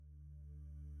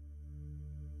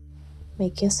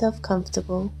make yourself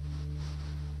comfortable.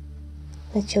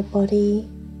 Let your body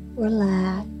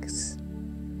relax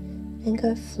and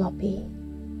go floppy,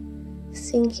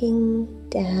 sinking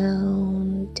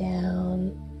down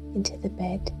into the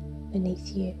bed beneath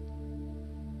you.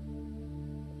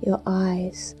 Your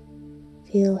eyes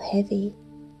feel heavy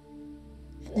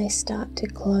and they start to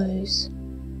close.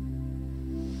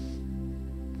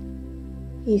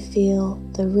 You feel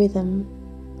the rhythm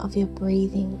of your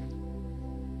breathing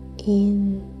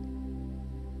in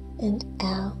and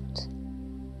out,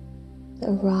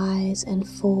 the rise and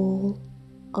fall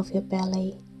of your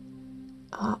belly,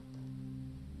 up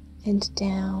and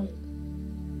down.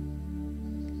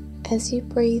 As you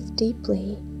breathe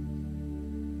deeply,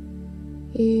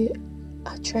 you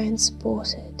are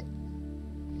transported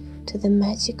to the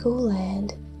magical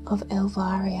land of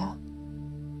Elvaria.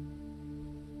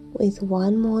 With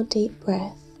one more deep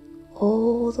breath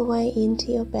all the way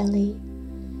into your belly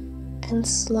and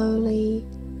slowly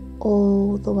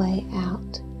all the way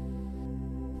out,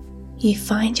 you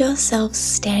find yourself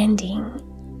standing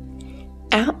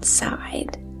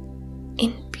outside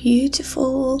in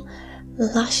beautiful,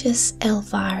 luscious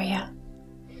Elvaria,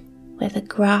 where the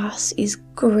grass is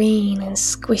green and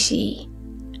squishy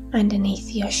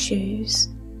underneath your shoes,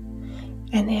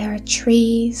 and there are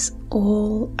trees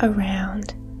all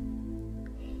around.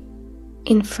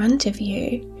 In front of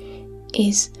you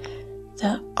is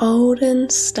the olden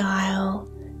style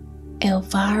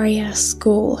Elvaria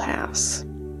schoolhouse.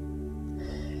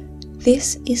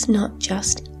 This is not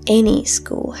just any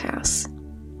schoolhouse.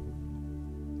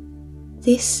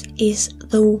 This is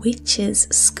the witches'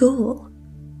 school.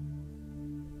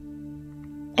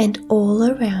 And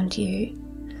all around you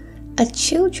are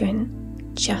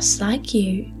children just like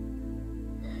you,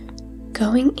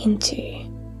 going into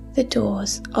the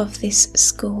doors of this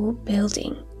school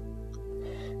building.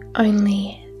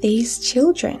 Only these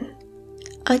children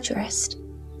are dressed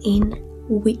in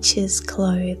witches'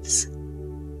 clothes.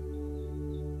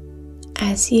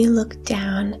 As you look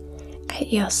down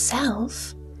at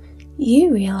yourself,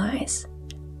 you realize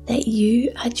that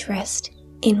you are dressed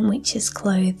in witches'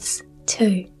 clothes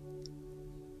too.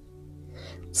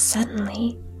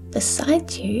 Suddenly,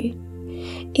 beside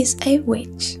you is a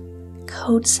witch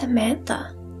called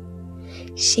Samantha.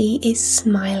 She is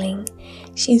smiling.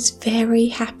 She's very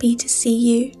happy to see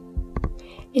you.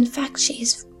 In fact, she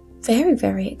is very,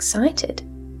 very excited.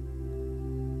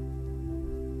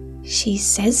 She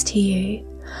says to you,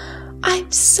 "I'm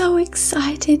so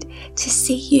excited to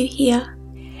see you here.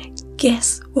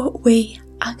 Guess what we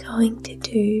are going to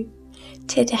do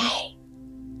today?"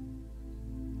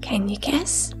 Can you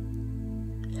guess?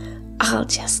 I'll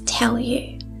just tell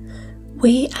you.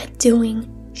 We are doing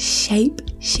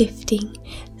shape-shifting.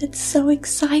 That's so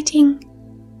exciting.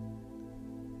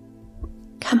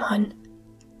 Come on,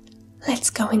 let's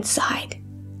go inside.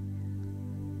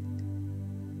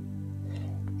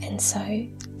 And so,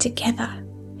 together,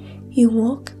 you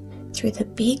walk through the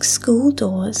big school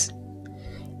doors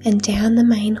and down the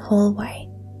main hallway.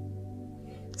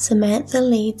 Samantha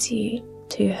leads you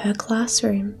to her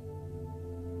classroom.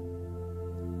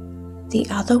 The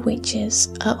other witches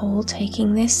are all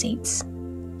taking their seats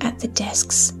at the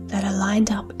desks that are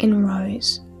lined up in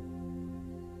rows.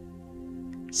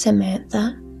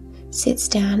 Samantha sits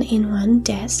down in one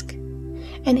desk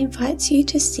and invites you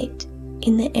to sit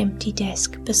in the empty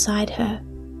desk beside her.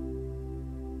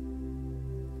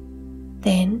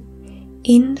 Then,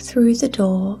 in through the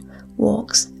door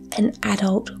walks an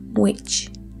adult witch.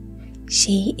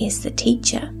 She is the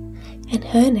teacher, and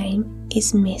her name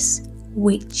is Miss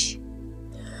Witch.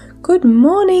 "Good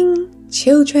morning,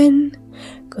 children.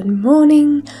 Good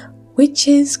morning,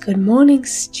 witches. Good morning,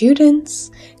 students.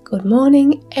 Good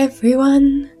morning,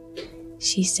 everyone,"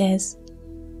 she says.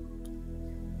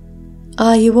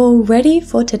 "Are you all ready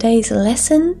for today's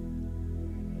lesson?"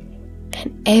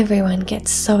 And everyone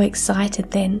gets so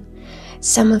excited then.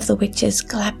 Some of the witches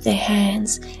clap their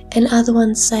hands and other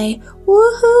ones say,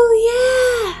 "Woohoo,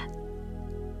 yeah!"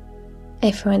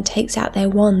 Everyone takes out their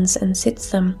wands and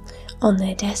sits them on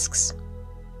their desks.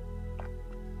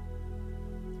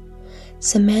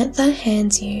 Samantha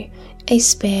hands you a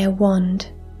spare wand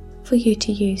for you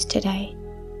to use today.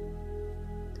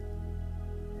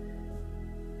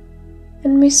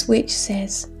 And Miss Witch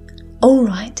says, "All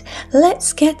right,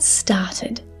 let's get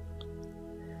started.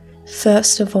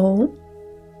 First of all,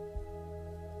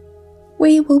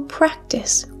 we will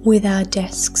practice with our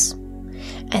desks,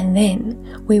 and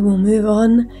then we will move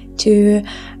on to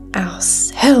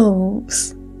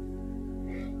ourselves."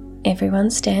 Everyone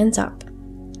stands up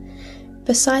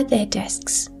beside their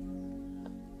desks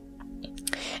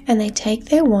and they take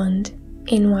their wand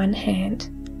in one hand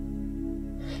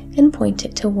and point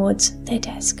it towards their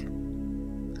desk.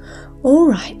 All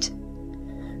right.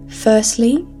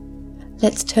 Firstly,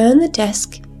 let's turn the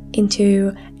desk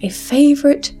into a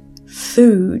favourite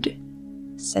food,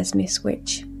 says Miss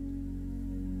Witch.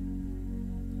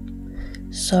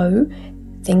 So,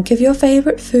 think of your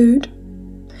favourite food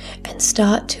and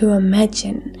start to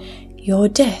imagine your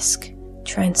desk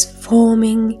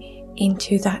transforming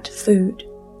into that food.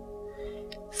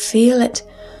 Feel it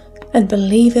and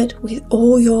believe it with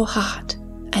all your heart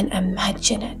and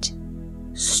imagine it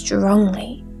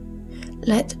strongly.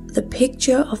 Let the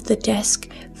picture of the desk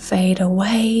fade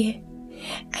away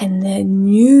and the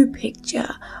new picture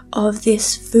of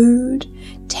this food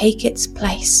take its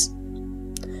place.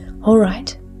 All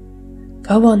right,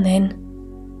 go on then.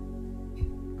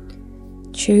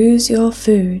 Choose your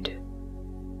food.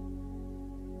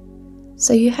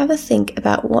 So you have a think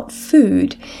about what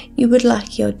food you would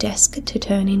like your desk to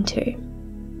turn into.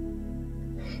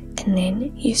 And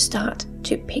then you start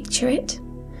to picture it,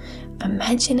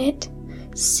 imagine it,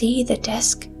 see the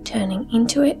desk turning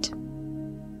into it,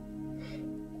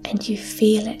 and you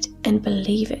feel it and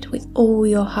believe it with all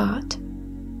your heart.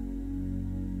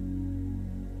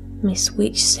 Miss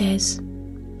Witch says,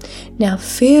 now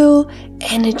feel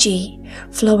energy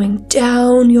flowing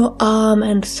down your arm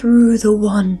and through the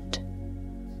wand.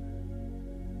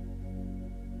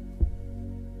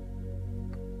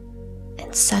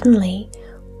 And suddenly,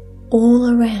 all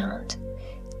around,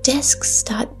 desks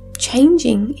start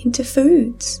changing into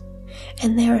foods,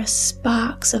 and there are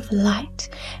sparks of light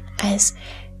as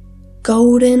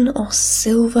golden or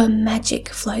silver magic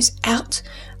flows out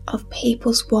of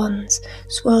people's wands,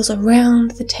 swirls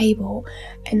around the table,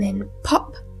 and then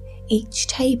pop, each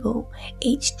table,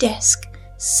 each desk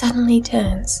suddenly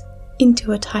turns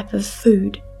into a type of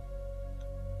food.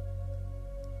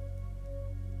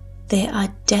 There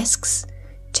are desks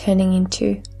turning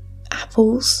into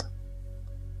apples,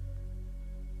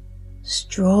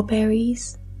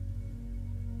 strawberries,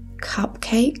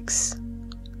 cupcakes,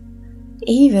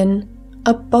 even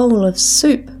a bowl of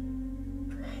soup.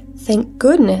 Thank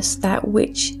goodness that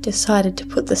witch decided to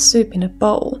put the soup in a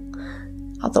bowl,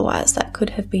 otherwise that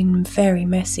could have been very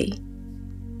messy.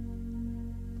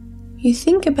 You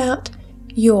think about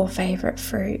your favourite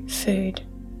food,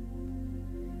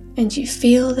 and you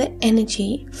feel the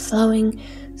energy flowing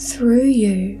through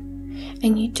you,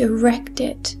 and you direct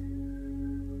it.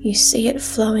 You see it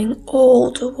flowing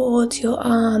all towards your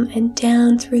arm and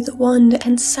down through the wand,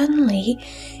 and suddenly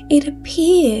it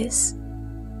appears.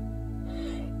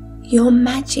 Your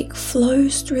magic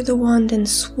flows through the wand and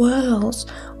swirls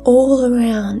all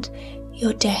around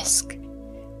your desk,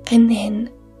 and then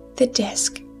the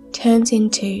desk turns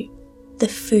into the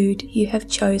food you have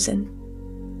chosen.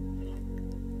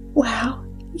 Wow,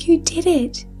 you did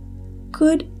it!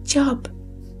 Good job!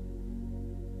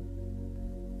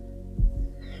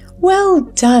 Well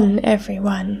done,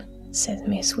 everyone, says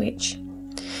Miss Witch.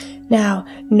 Now,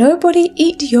 nobody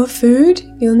eat your food.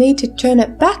 You'll need to turn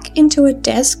it back into a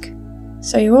desk,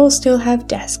 so you all still have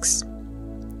desks.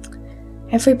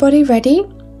 Everybody ready?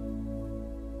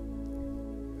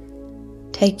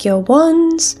 Take your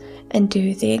wands and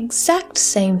do the exact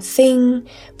same thing,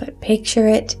 but picture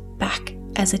it back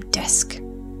as a desk.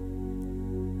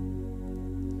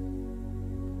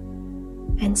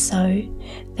 And so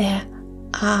there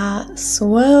are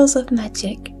swirls of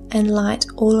magic and light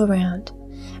all around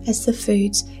as the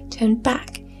foods turn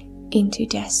back into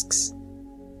desks.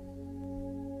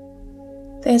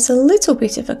 There's a little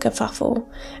bit of a kerfuffle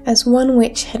as one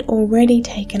witch had already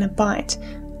taken a bite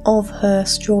of her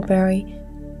strawberry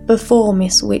before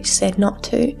Miss Witch said not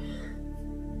to.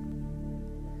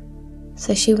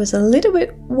 So she was a little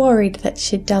bit worried that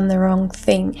she'd done the wrong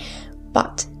thing,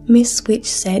 but Miss Witch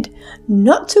said,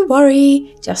 not to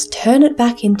worry, just turn it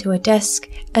back into a desk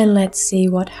and let's see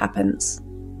what happens.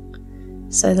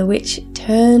 So the witch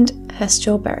turned her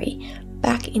strawberry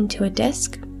back into a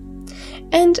desk,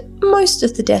 and most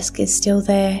of the desk is still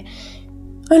there,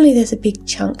 only there's a big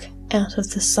chunk out of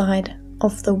the side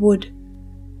of the wood.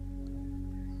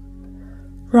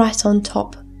 Right on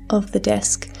top of the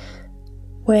desk,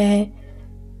 where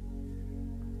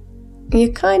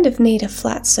you kind of need a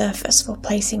flat surface for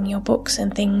placing your books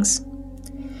and things.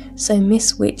 So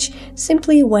Miss Witch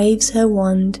simply waves her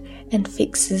wand and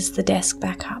fixes the desk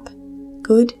back up,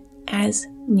 good as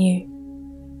new.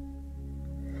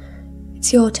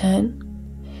 It's your turn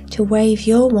to wave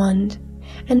your wand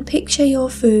and picture your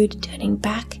food turning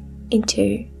back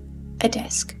into a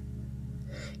desk.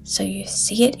 So you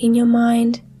see it in your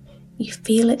mind, you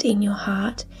feel it in your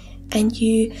heart, and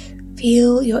you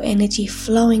feel your energy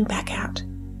flowing back out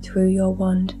through your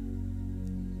wand.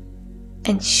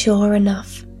 And sure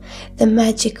enough, the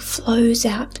magic flows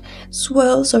out,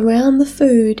 swirls around the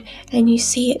food, and you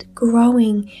see it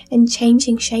growing and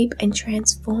changing shape and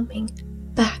transforming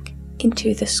back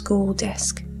into the school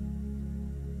desk.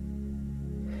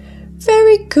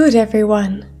 "Very good,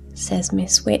 everyone," says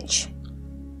Miss Witch.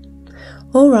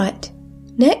 "All right,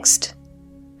 next,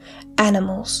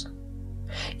 animals.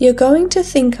 You're going to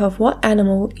think of what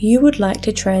animal you would like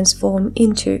to transform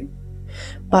into.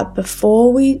 But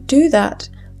before we do that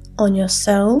on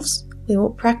yourselves, we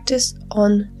will practice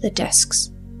on the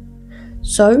desks.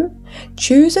 So,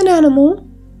 choose an animal.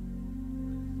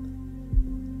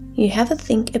 You have a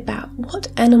think about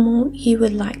what animal you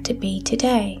would like to be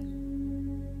today.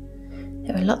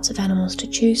 There are lots of animals to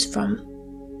choose from.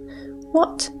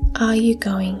 What are you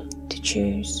going to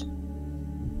choose?"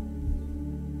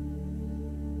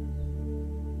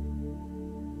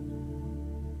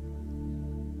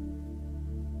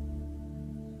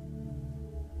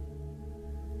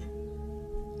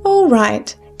 All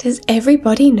right, does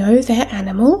everybody know their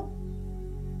animal?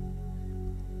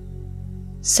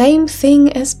 Same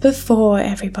thing as before,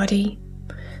 everybody.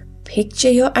 Picture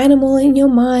your animal in your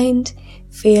mind,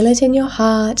 feel it in your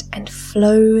heart, and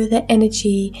flow the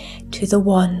energy to the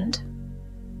wand.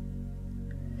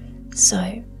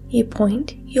 So you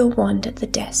point your wand at the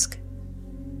desk,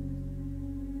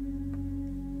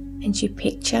 and you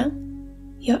picture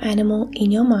your animal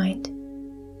in your mind.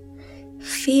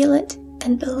 Feel it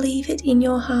and believe it in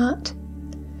your heart,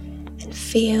 and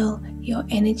feel your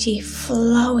energy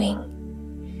flowing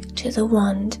to the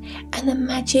wand, and the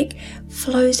magic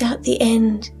flows out the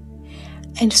end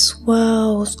and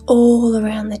swirls all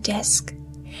around the desk,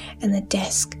 and the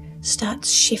desk starts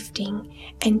shifting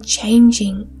and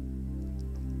changing,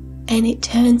 and it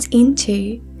turns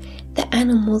into the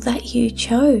animal that you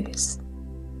chose.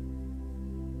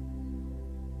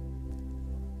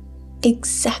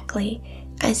 Exactly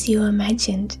as you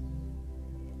imagined,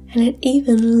 and it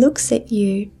even looks at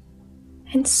you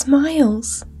and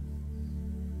smiles.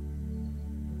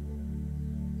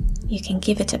 You can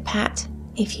give it a pat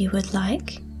if you would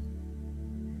like.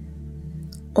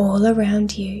 All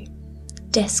around you,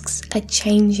 desks are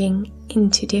changing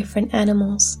into different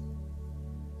animals.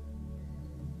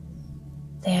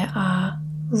 There are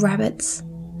rabbits,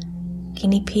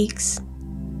 guinea pigs,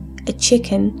 a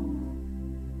chicken,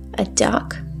 a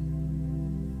duck,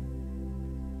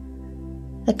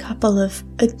 a couple of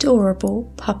adorable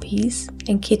puppies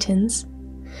and kittens,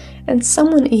 and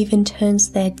someone even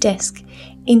turns their desk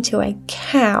into a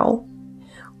cow,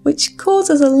 which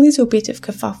causes a little bit of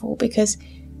kerfuffle because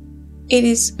it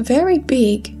is very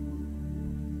big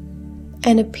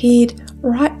and appeared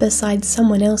right beside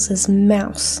someone else's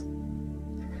mouse.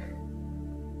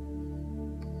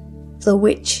 The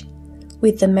witch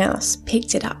with the mouse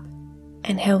picked it up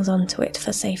and held onto it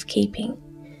for safekeeping,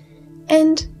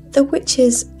 and the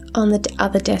witches on the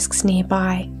other desks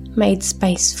nearby made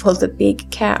space for the big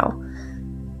cow.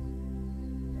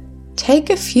 "Take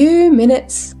a few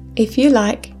minutes, if you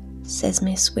like," says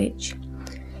Miss Witch,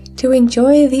 "to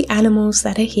enjoy the animals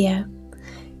that are here.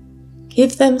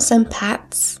 Give them some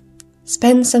pats,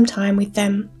 spend some time with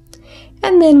them,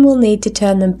 and then we'll need to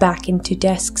turn them back into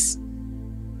desks."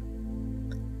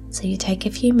 So you take a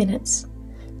few minutes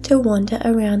to wander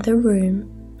around the room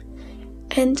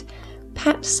and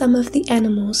pat some of the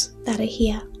animals that are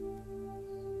here.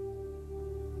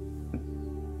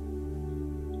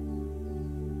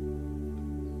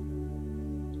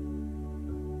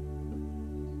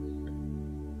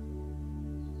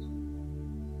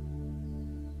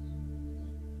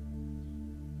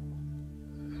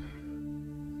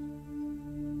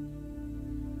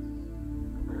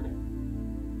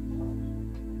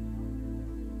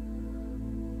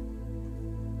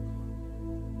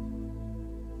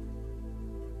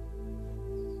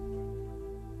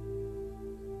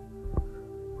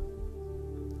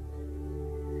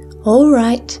 "All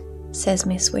right," says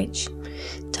Miss Witch,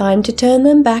 "time to turn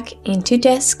them back into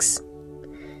desks."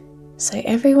 So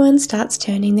everyone starts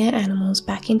turning their animals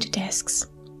back into desks,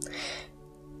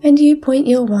 and you point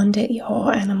your wand at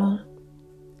your animal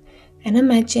and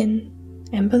imagine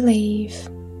and believe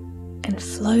and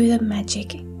flow the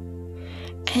magic,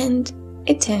 and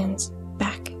it turns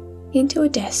back into a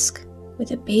desk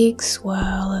with a big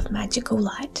swirl of magical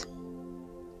light.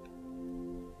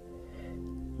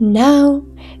 "Now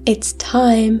it's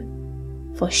time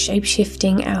for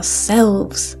shapeshifting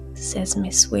ourselves," says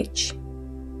Miss Witch.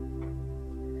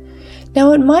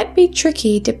 Now it might be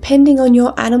tricky, depending on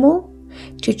your animal,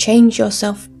 to change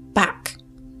yourself back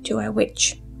to a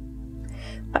witch.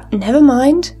 But never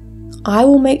mind, I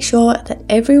will make sure that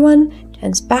everyone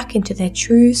and back into their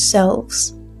true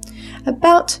selves,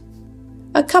 about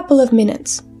a couple of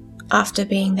minutes after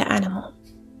being the animal.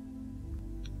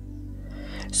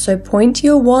 So point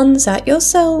your wands at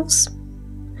yourselves.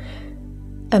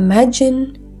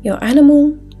 Imagine your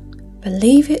animal,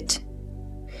 believe it,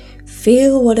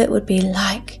 feel what it would be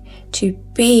like to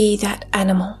be that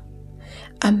animal.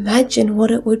 Imagine what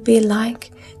it would be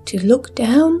like to look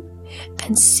down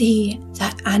and see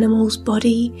that animal's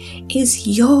body is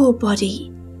your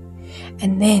body.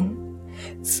 And then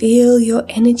feel your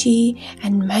energy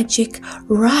and magic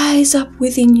rise up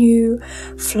within you,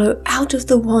 flow out of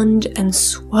the wand and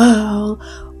swirl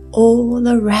all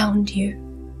around you.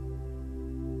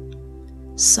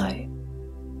 So,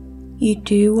 you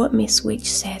do what Miss Witch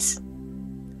says.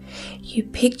 You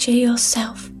picture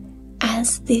yourself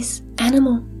as this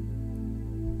animal.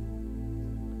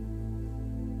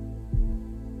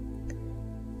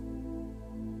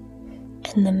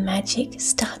 And the magic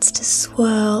starts to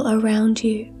swirl around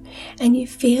you, and you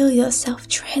feel yourself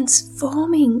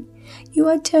transforming. You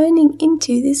are turning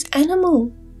into this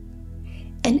animal.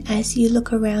 And as you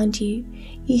look around you,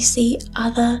 you see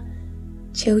other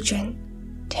children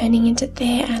turning into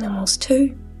their animals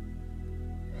too.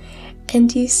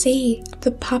 And you see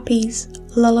the puppies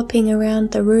lolloping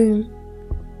around the room,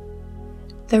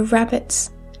 the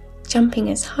rabbits jumping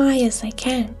as high as they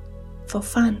can for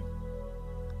fun.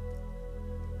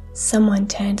 Someone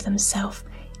turned themselves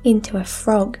into a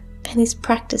frog and is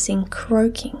practicing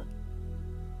croaking.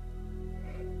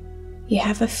 You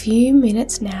have a few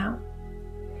minutes now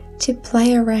to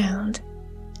play around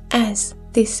as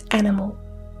this animal,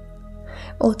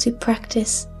 or to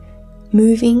practice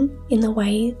moving in the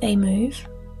way they move,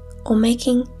 or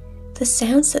making the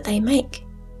sounds that they make.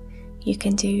 You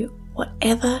can do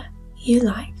whatever you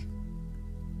like.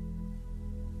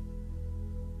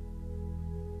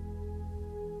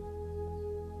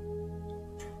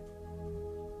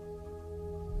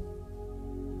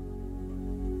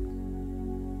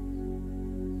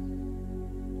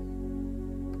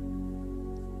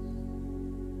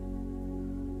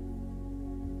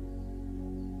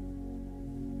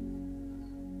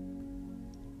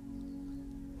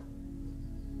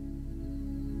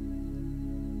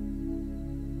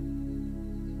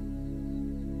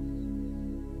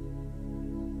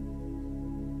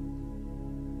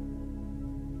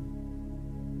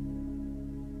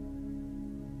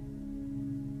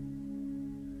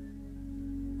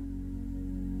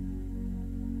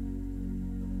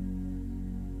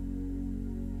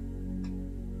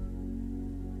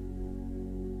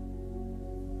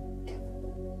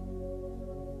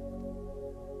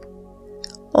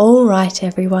 "All right,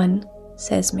 everyone,"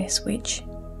 says Miss Witch.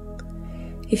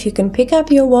 "If you can pick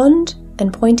up your wand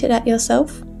and point it at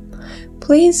yourself,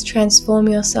 please transform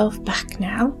yourself back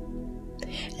now.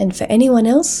 And for anyone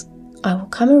else, I will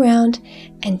come around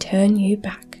and turn you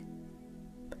back."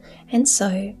 And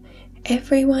so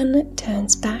everyone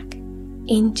turns back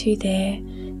into their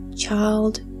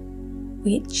child,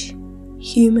 witch,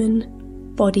 human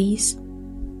bodies,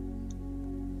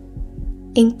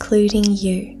 including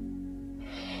you.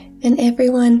 And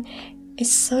everyone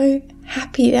is so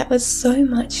happy. That was so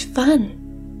much fun.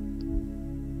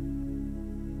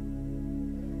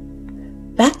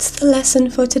 "That's the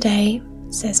lesson for today,"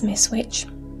 says Miss Witch.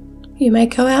 "You may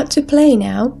go out to play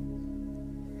now."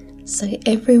 So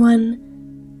everyone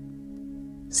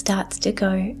starts to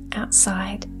go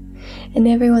outside, and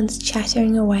everyone's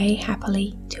chattering away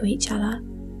happily to each other,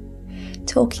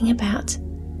 talking about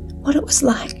what it was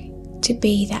like to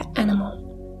be that animal.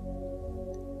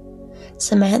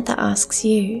 Samantha asks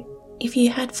you if you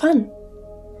had fun,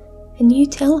 and you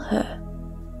tell her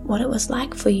what it was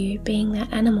like for you being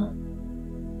that animal.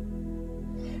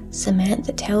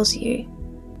 Samantha tells you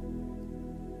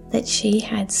that she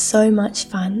had so much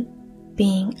fun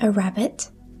being a rabbit.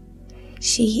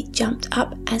 She jumped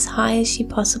up as high as she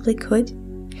possibly could.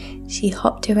 She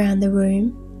hopped around the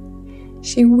room.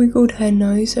 She wiggled her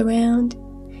nose around,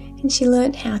 and she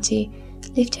learnt how to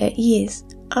lift her ears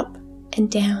up and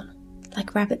down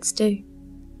like rabbits do,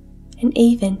 and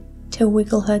even to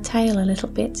wiggle her tail a little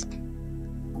bit.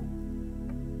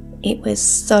 It was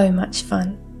so much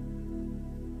fun.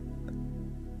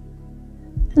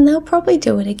 And they'll probably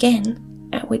do it again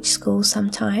at Witch School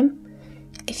sometime.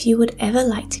 If you would ever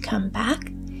like to come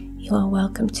back, you are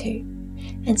welcome to,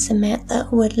 and Samantha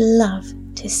would love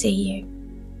to see you.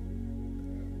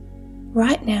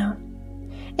 Right now,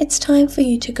 it's time for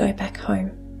you to go back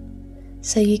home.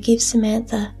 So you give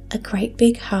Samantha a great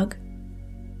big hug,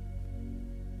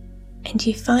 and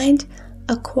you find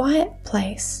a quiet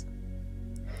place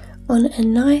on a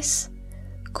nice,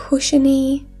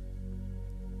 cushiony,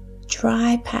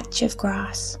 dry patch of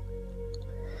grass.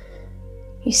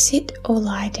 You sit or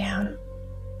lie down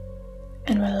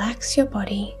and relax your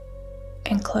body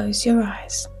and close your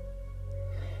eyes.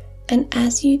 And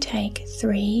as you take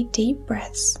 3 deep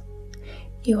breaths,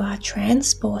 you are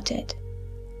transported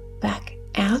back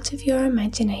out of your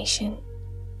imagination,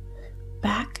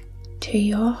 back to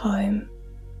your home,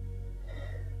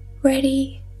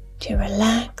 ready to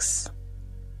relax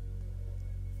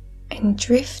and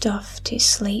drift off to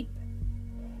sleep,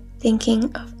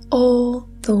 thinking of all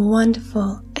the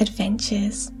wonderful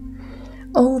adventures,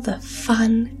 all the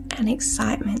fun and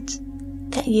excitement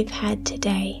that you've had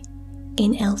today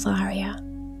in Elvaria.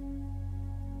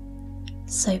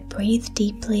 So breathe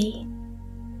deeply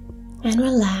and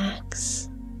relax,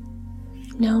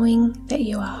 knowing that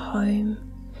you are home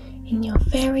in your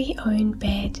very own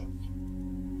bed,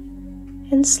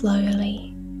 and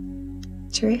slowly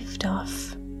drift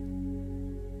off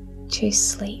to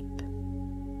sleep.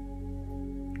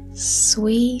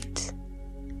 Sweet,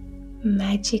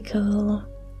 magical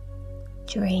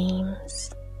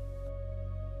dreams.